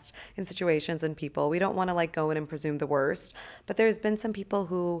best in situations and people. We don't want to like go in and presume the worst. But there's been some people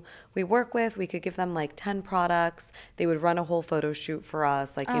who we work with. We could give them like 10 products. They would run a whole photo shoot for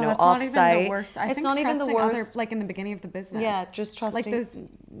us, like It's offsite. not even the worst. I It's think not even the trusting worst. like in the beginning of the business. Yeah, just trusting. Like those,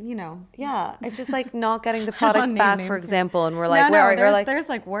 you know. Yeah, it's just like not getting the I don't products name back, names for here. example, and we're No, like, no, where are you? there's, Like, there's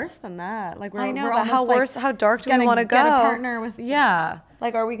like worse than that. Like we're, I know, we're but how almost, like, worse? How dark do we gonna want to get a go? partner with? Yeah.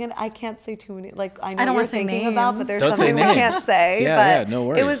 Like, are we gonna? I can't say too many. Like, I know don't you're wanna say thinking about, but names. there's Don't say something we can't names. say. Yeah, but yeah, no It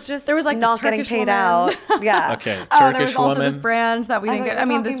worries. was just There was like not this getting Turkish paid woman. out. Yeah. Okay, Oh, there Turkish was also woman. this brand that we didn't get. I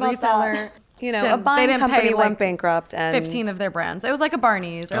mean, this talking about reseller. that. You know, didn't- a they buying didn't company pay, went like, bankrupt, and 15 of their brands. It was like a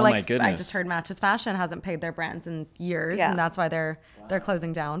Barney's or Oh my like I goodness. just heard Matches Fashion hasn't paid their brands in years, Yeah. and that's why they're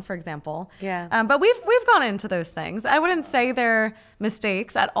closing down, for example. Yeah. But we've gone into those things. I wouldn't say they're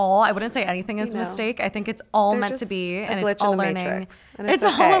mistakes at all. I wouldn't say anything is a know. mistake. I think it's all They're meant to just be, a and glitch it's in all the learning. matrix, and it's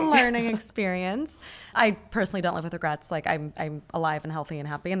it's all okay. a learning experience. I personally don't live with regrets. Like I'm alive and healthy and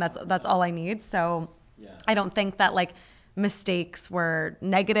happy, and that's all I need. So I don't think that like mistakes were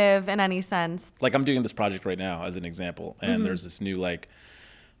negative in any sense. Like I'm doing this project right now as an example, and Mm-hmm. there's this new like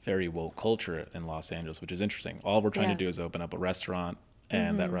very woke culture in Los Angeles, which is interesting. All we're trying Yeah. to do is open up a restaurant,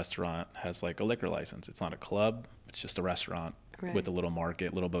 and that restaurant has like a liquor license. It's not a club, it's just a restaurant. with a little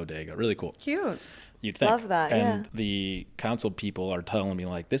market, little bodega. Really cool. Cute. You'd think. Love that, and yeah. the council people are telling me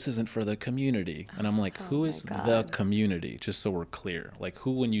like, this isn't for the community. And I'm like, who is the community? Just so we're clear. Like,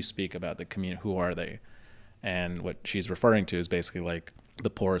 who, when you speak about the community, who are they? And what she's referring to is basically like the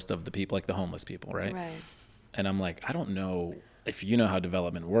poorest of the people, like the homeless people, right? Right. And I'm like, I don't know if you know how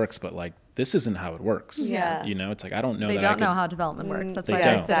development works, but like, this isn't how it works. Yeah. You know, it's like, I don't know They that don't know how development works. That's They why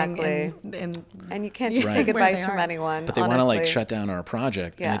they're don't. sitting Exactly. in And you can't just Right. take where they advice from are. anyone. but they want to like honestly. shut down our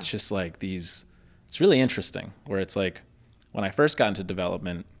project. Yeah. And it's just like these, it's really interesting where it's like, when I first got into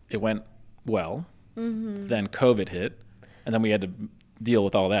development, it went well, then COVID hit, and then we had to deal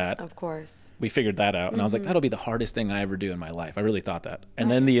with all that. Of course. We figured that out, and I was like, that'll be the hardest thing I ever do in my life. I really thought that.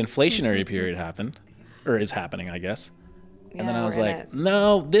 And then the inflationary period happened, or is happening, I guess. And then Yeah, I was we're in like, it.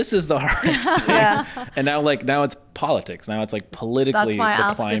 no, this is the hardest thing. Yeah. And now it's politics. Now it's like politically That's why I the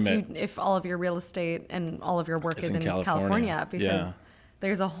asked climate. if all of your real estate and all of your work Is is in in California. California, because Yeah.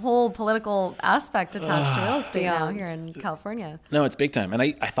 there's a whole political aspect attached to real estate now Beyond. here in California. No, it's big time. And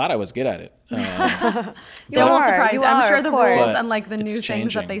I thought I was good at it. You They will are, surprise you you. I'm are, sure of the course. rules But and like the new it's things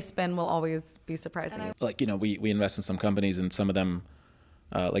changing. that they spin will always be surprising you. Like, you know, we invest in some companies, and some of them,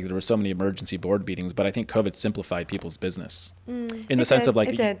 like there were so many emergency board meetings, but I think COVID simplified people's business in the sense did, of like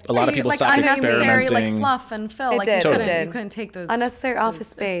it did. a lot of You- people like stopped unnecessary, experimenting. like fluff and fill. It Like did, you it couldn't, did. you couldn't take those Unnecessary those office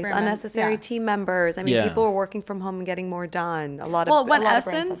space, experiments. unnecessary Yeah. team members. I mean, Yeah. people were working from home and getting more done. A lot of Well, when a lot of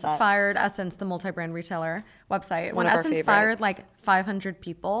brands Essence said that. fired Essence, the multi-brand retailer website, One when of our Essence fired favorites. like 500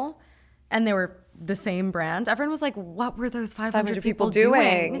 people, and they were the same brand, everyone was like, "What were those 500 people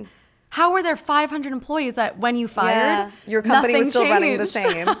doing? How were there 500 employees that when you fired, Yeah, your company was nothing still running the changed?"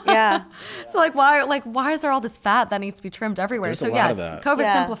 same. Yeah. So why is there all this fat that needs to be trimmed everywhere? There's so a lot yes, of that. COVID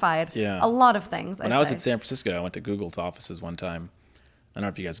Yeah. simplified Yeah. a lot of things. When I'd I was say. in San Francisco, I went to Google's offices one time. I don't know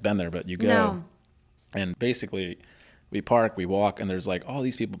if you guys been there, but you go No. and basically we park, we walk, and there's like all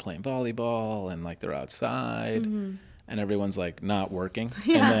these people playing volleyball, and like they're outside. And everyone's like not working,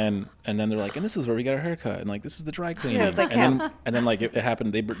 and then they're like, and this is where we got our haircut, and like this is the dry cleaning, it's like and then like it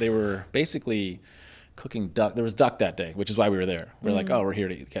happened. They were basically cooking duck. There was duck that day, which is why we were there. We're like, oh, we're here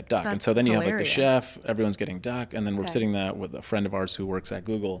to get duck, and That's so then you have like the hilarious. chef, everyone's getting duck, and then we're Okay. sitting there with a friend of ours who works at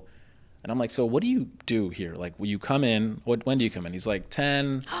Google, and I'm like, so what do you do here? Like, will you come in? When do you come in? He's like 10,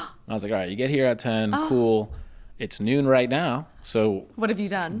 and I was like, all right, you get here at 10, cool. It's noon right now, so What have you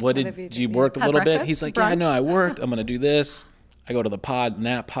done? what have did you you done? worked a Had little bit? breakfast? He's like, yeah, no, Brunch? I worked. I'm gonna do this. I go to the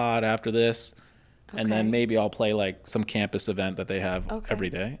nap pod after this, and then Okay. maybe I'll play like some campus event that they have Okay. every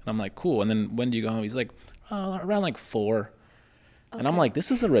day. And I'm like, cool. And then when do you go home? He's like, oh, around like 4. And I'm like,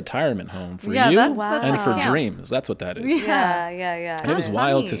 this is a retirement home for Yeah, you that's and like for camp. dreams. That's what that is. Yeah, yeah. And it was That's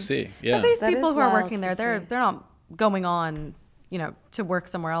wild to funny. see. Yeah. But these That people is who are wild working to there, they're see. not going on, to work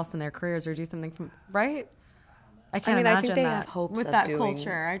somewhere else in their careers or do something from right. I can't mean, imagine I think they that have hopes with of that doing-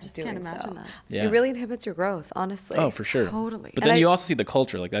 culture. I just can't doing imagine so. that. Yeah. It really inhibits your growth, honestly. Oh, for sure. Totally. But And then I- you also see the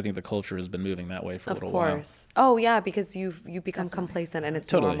culture. Like, I think the culture has been moving that way for a Of little while. course. Oh, yeah, because you become complacent and it's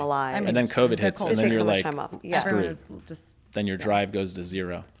Totally. normalized. And then COVID the hits, and culture. then Take you're so much like, time off. Yeah. Everyone screwed. is just Then your drive goes to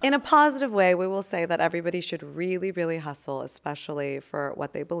zero. In a positive way, we will say that everybody should really, really hustle, especially for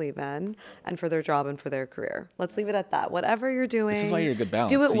what they believe in and for their job and for their career. Let's leave it at that. Whatever you're doing, This is why you're a good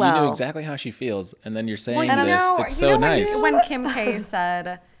balance. do it See, well. You know exactly how she feels, and then you're saying and this. It's so nice. when Kim K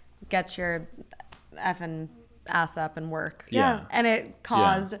said, "Get your effing ass up and work," Yeah. and it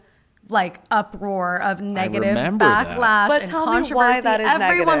caused like uproar of negative remember that. backlash But and tell me controversy. why that is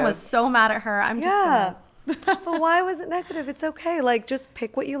Everyone negative. was so mad at her. I'm Yeah. just But why was it negative? It's okay. Like, just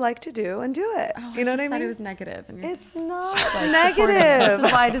pick what you like to do and do it. you know what I mean? It was negative, and you're It's not just, like, supporting it. negative. This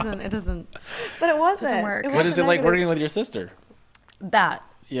is why it doesn't But it wasn't. doesn't work. It What is wasn't it like negative. working with your sister? that.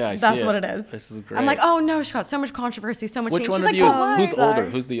 Yeah, I see That's it. what it is. This is great. I'm like, oh no, she got so much controversy, so much Which change. one She's of like, you is, oh, why? who's Sorry. older?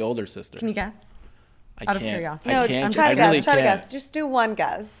 Who's the older sister? Can you guess? I out of can't. curiosity? I No, can't. try I to guess. really Try to can't. guess. Just do one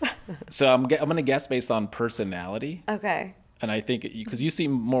guess. So I'm gonna guess based on personality, Okay. and I think because you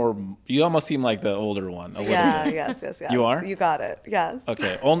seem more, you almost seem like the older one. A little Yeah. bit. Yes. You are? You got it. Yes.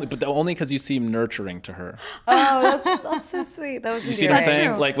 Okay. Only because you seem nurturing to her. Oh, that's so sweet. That was You see what I'm endearing. saying?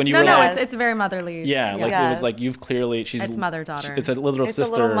 True. Like when you no, were no, like, it's very motherly. yeah, like it Yes. was like you've clearly she's It's mother-daughter. It's a little It's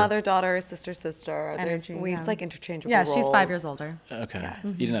sister. a little mother, daughter, sister, sister. Energy, It's yeah. like interchangeable. Yeah, she's 5 roles. years older. Okay. Yes.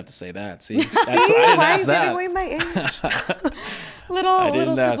 You didn't have to say that. See, See, I didn't why are ask you that. giving away my age? Little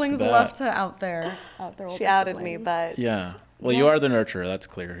didn't ask siblings that. love to out their older She outed me, siblings. but Yeah. Well, you are the nurturer. That's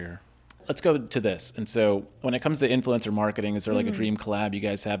clear here. Let's go to this. And so, when it comes to influencer marketing, is there like a dream collab you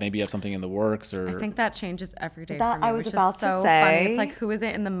guys have? Maybe you have something in the works, or I think that changes every day. That for me, I was which about is to so say. funny. It's like, who is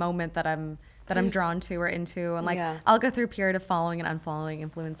it in the moment that I'm drawn to or into, and like Yeah. I'll go through a period of following and unfollowing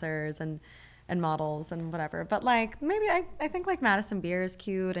influencers, and and models and whatever. But like maybe I think like Madison Beer is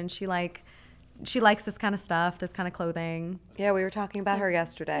cute, and she likes this kind of stuff, this kind of clothing. Yeah, we were talking about her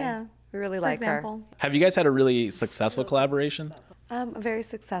yesterday. Yeah. We really For like example. Have you guys had a really successful collaboration? Very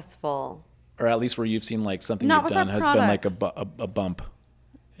successful. Or at least where you've seen like something Not you've with done our has been like products. a bump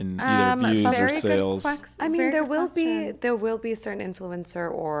in either views or Very good sales? I mean, very there good will question. be a certain influencer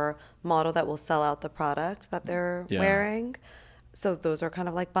or model that will sell out the product that they're Yeah. wearing. So those are kind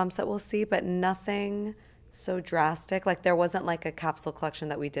of like bumps that we'll see, but nothing so drastic. Like there wasn't like a capsule collection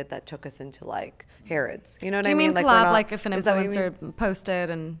that we did that took us into like Harrods. You know what Do I you mean? mean we're collab, not- like if an is that what you mean? influencer posted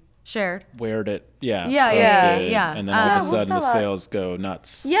and shared? Where'd it, yeah, Yeah, posted, yeah. and then all of Yeah, a we'll sudden the sell out. sales go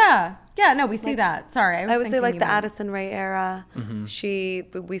nuts. Yeah, no, we see that. Sorry, I would say thinking like you the meant- Addison Rae era.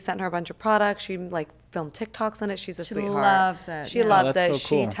 We sent her a bunch of products. She like filmed TikToks on it. She's a She sweetheart. loved it, She yeah. loves that's it. so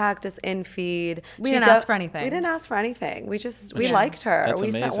She cool. tagged us in feed. We She didn't ask for anything. We didn't ask for anything. We Yeah. liked her. That's We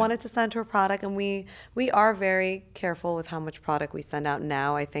amazing. wanted to send her product, and we are very careful with how much product we send out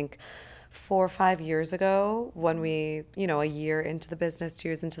now. I think 4 or 5 years ago, when we, a year into the business, 2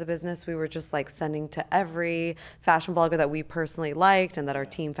 years into the business, we were just like sending to every fashion blogger that we personally liked and that our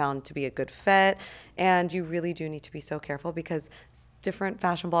team found to be a good fit. And you really do need to be so careful because different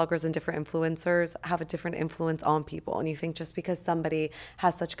fashion bloggers and different influencers have a different influence on people. And you think just because somebody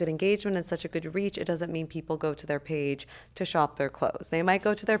has such good engagement and such a good reach, it doesn't mean people go to their page to shop their clothes. They might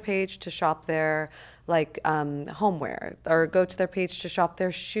go to their page to shop their like homeware, or go to their page to shop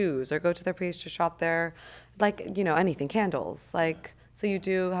their shoes, or go to their page to shop their like, anything, candles. Like, so you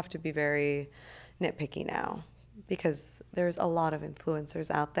do have to be very nitpicky now, because there's a lot of influencers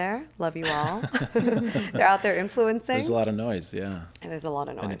out there. Love you all. They're out there influencing. There's a lot of noise, yeah. And there's a lot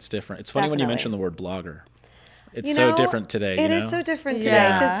of noise. And it's different. It's funny when you Definitely. mention the word blogger. It's so different today, It is so different today,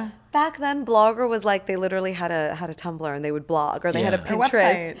 Yeah. because back then blogger was like they literally had a Tumblr and they would blog, or they had a Yeah. Or Pinterest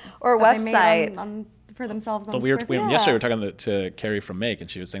website or a that they made website. on for themselves on But Squarespace. yesterday we were talking to Carrie from Make, and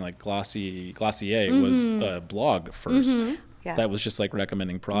she was saying like Glossier was a blog first. Yeah. That was just like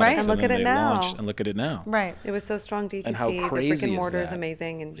recommending products. Right. And look then at it they now. launched, and look at it now. Right. It was so strong DTC. And how The brick crazy and is mortar is that?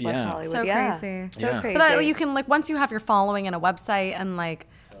 amazing in West Yeah. Hollywood. So yeah. crazy. So Yeah. crazy. But you can, like, once you have your following and a website and like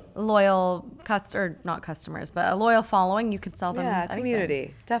loyal not customers, but a loyal following, you could sell them. Yeah, anything.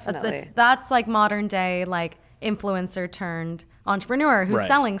 community, definitely. That's like modern day like influencer turned entrepreneur who's Right.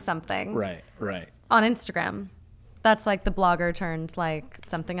 selling something Right. on Instagram. That's like the blogger turned like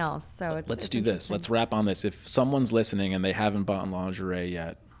something else. So Let's it's do this. interesting. Let's wrap on this. If someone's listening and they haven't bought lingerie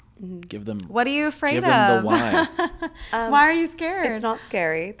yet, give them. What are you afraid Give of? them the why. Why are you scared? It's not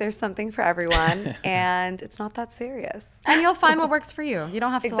scary. There's something for everyone, and it's not that serious. And you'll find what works for you. You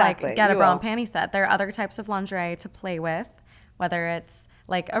don't have to Exactly, like get a you bra will. and panty set. There are other types of lingerie to play with, whether it's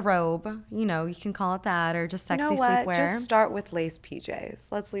like a robe, you can call it that, or just You sexy know what? sleepwear. Just start with lace PJs.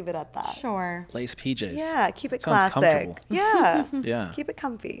 Let's leave it at that. Sure. Lace PJs. Yeah, keep it Sounds classic. comfortable. Yeah. Yeah. Keep it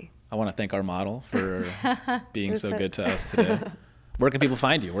comfy. I want to thank our model for being so so- good to us today. Where can people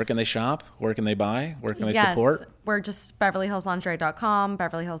find you? Where can they shop? Where can they buy? Where can they Yes, support? we're just BeverlyHillsLingerie.com,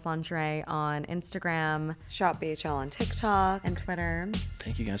 Beverly Hills Lingerie on Instagram Shop BHL on TikTok. and Twitter.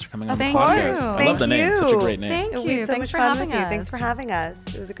 Thank you guys for coming on Thank the you. podcast. I Thank love the name. Such a you. great name. Thank And you. we had so Thanks much for fun having with you. us. Thanks for having us.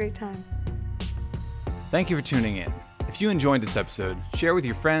 It was a great time. Thank you for tuning in. If you enjoyed this episode, share with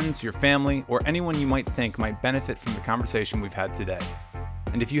your friends, your family, or anyone you might think might benefit from the conversation we've had today.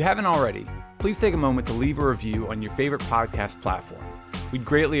 And if you haven't already, please take a moment to leave a review on your favorite podcast platform. We'd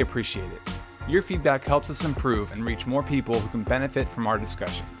greatly appreciate it. Your feedback helps us improve and reach more people who can benefit from our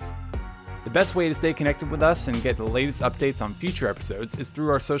discussions. The best way to stay connected with us and get the latest updates on future episodes is through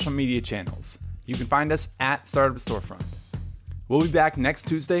our social media channels. You can find us at Startup Storefront. We'll be back next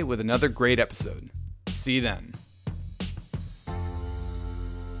Tuesday with another great episode. See you then.